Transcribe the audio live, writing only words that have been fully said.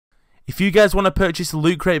If you guys want to purchase a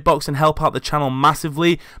loot crate box and help out the channel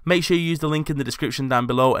massively, make sure you use the link in the description down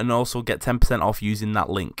below and also get 10% off using that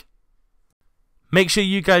link. Make sure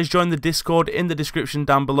you guys join the Discord in the description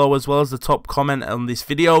down below, as well as the top comment on this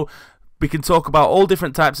video. We can talk about all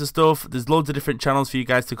different types of stuff. There's loads of different channels for you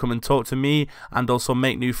guys to come and talk to me and also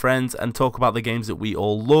make new friends and talk about the games that we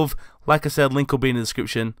all love. Like I said, link will be in the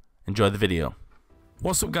description. Enjoy the video.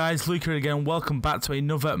 What's up guys, Luke here again. Welcome back to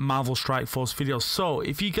another Marvel Strike Force video. So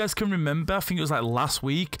if you guys can remember, I think it was like last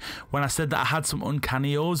week when I said that I had some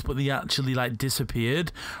uncanny orbs but they actually like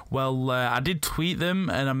disappeared. Well, I did tweet them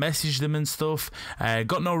and I messaged them and stuff.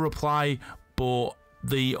 Got no reply, but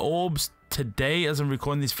the orbs today, as I'm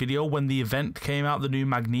recording this video, when the event came out, the new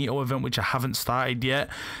Magneto event, which I haven't started yet,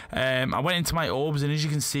 I went into my orbs and as you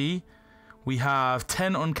can see, we have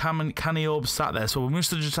 10 uncanny orbs sat there, so we must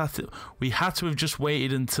have just had to have just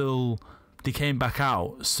waited until they came back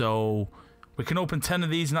out. So we can open 10 of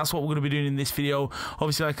these, and that's what we're going to be doing in this video.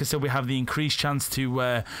 Obviously, like I said, we have the increased chance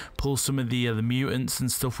to pull some of the mutants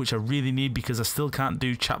and stuff, which I really need because I still can't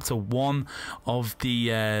do chapter 1 of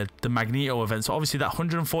the Magneto event. So obviously that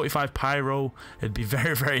 145 pyro, it'd be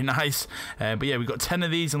very, very nice. But yeah, we've got 10 of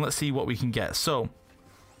these, and let's see what we can get. So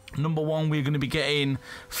number 1, we're going to be getting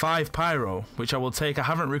 5 pyro, which I will take. I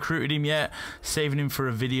haven't recruited him yet, saving him for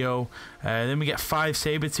a video. Then we get 5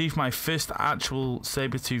 Sabretooth, my first actual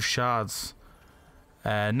Sabretooth shards.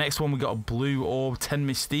 Next one, we got a blue orb, 10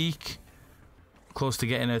 Mystique. Close to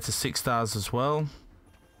getting her to 6 stars as well.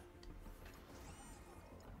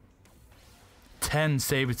 10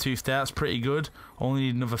 Sabretooth there, that's pretty good. Only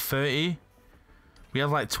need another 30. We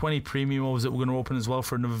have like 20 premium orbs that we're going to open as well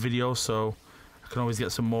for another video, so can always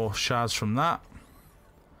get some more shards from that.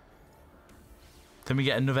 Then we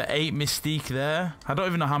get another 8 Mystique there. I don't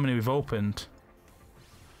even know how many we've opened.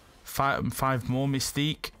 5 more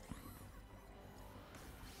Mystique.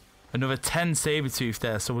 Another 10 Sabretooth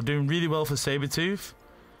there. So we're doing really well for Sabretooth.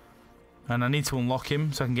 And I need to unlock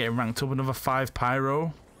him so I can get him ranked up. Another 5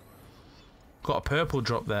 pyro. Got a purple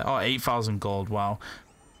drop there. Oh, 8,000 gold. Wow.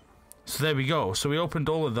 So there we go. So we opened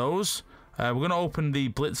all of those. We're going to open the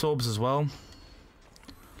Blitz orbs as well.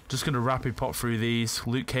 Just going to rapid pop through these.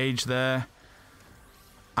 Luke Cage there.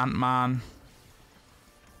 Ant-Man.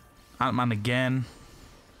 Ant-Man again.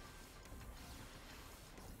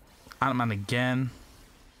 Ant-Man again.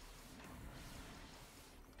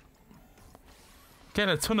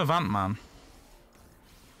 Getting a ton of Ant-Man.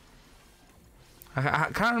 I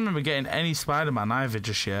can't remember getting any Spider-Man either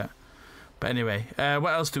just yet. But anyway,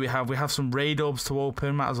 what else do we have? We have some raid orbs to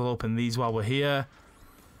open. Might as well open these while we're here.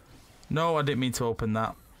 No, I didn't mean to open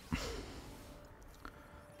that.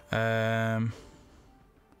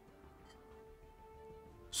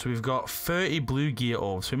 So we've got 30 blue gear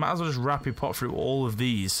orbs. So we might as well just rapid pop through all of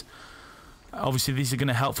these. Obviously, these are going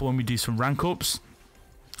to help for when we do some rank ups.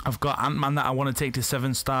 I've got Ant-Man that I want to take to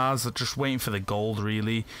 7 stars. I'm just waiting for the gold,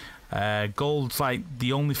 really. Gold's like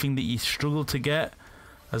the only thing that you struggle to get,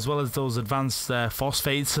 as well as those advanced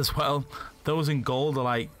phosphates as well. Those in gold are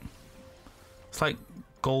like, it's like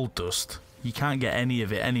gold dust. You can't get any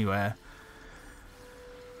of it anywhere.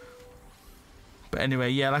 But anyway,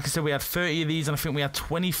 yeah, like I said, we had 30 of these, and I think we had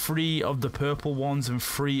 23 of the purple ones and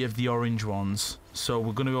 3 of the orange ones. So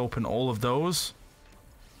we're going to open all of those.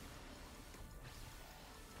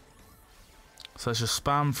 So let's just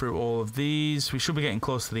spam through all of these. We should be getting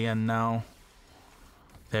close to the end now.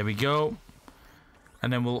 There we go.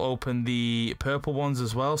 And then we'll open the purple ones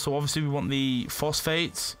as well. So obviously we want the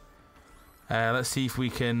phosphates. Let's see if we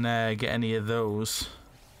can get any of those.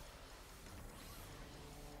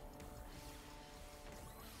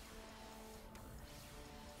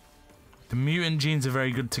 The mutant genes are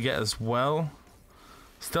very good to get as well.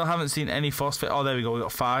 Still haven't seen any phosphate. Oh, there we go. We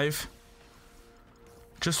got 5.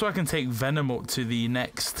 Just so I can take Venom up to the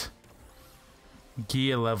next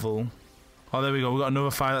gear level. Oh, there we go. We got another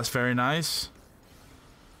 5. That's very nice.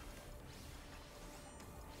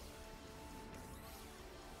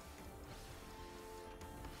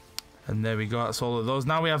 And there we go. That's all of those.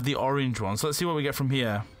 Now we have the orange ones. So let's see what we get from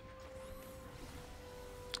here.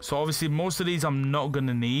 So obviously most of these I'm not going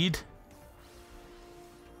to need.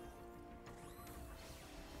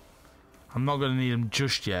 I'm not going to need them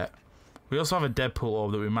just yet. We also have a Deadpool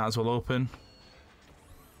orb that we might as well open.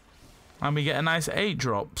 And we get a nice 8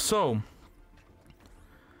 drop. So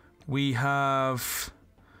we have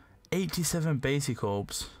 87 basic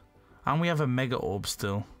orbs. And we have a mega orb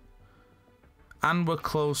still. And we're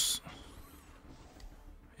close.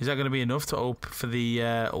 Is that going to be enough to open for the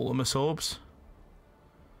Ultimus orbs?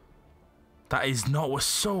 That is not. We're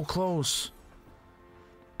so close.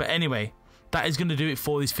 But anyway, that is going to do it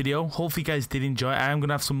for this video. Hopefully you guys did enjoy it. I am going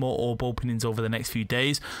to have some more orb openings over the next few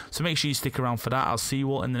days, so make sure you stick around for that. I'll see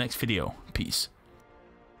you all in the next video. Peace.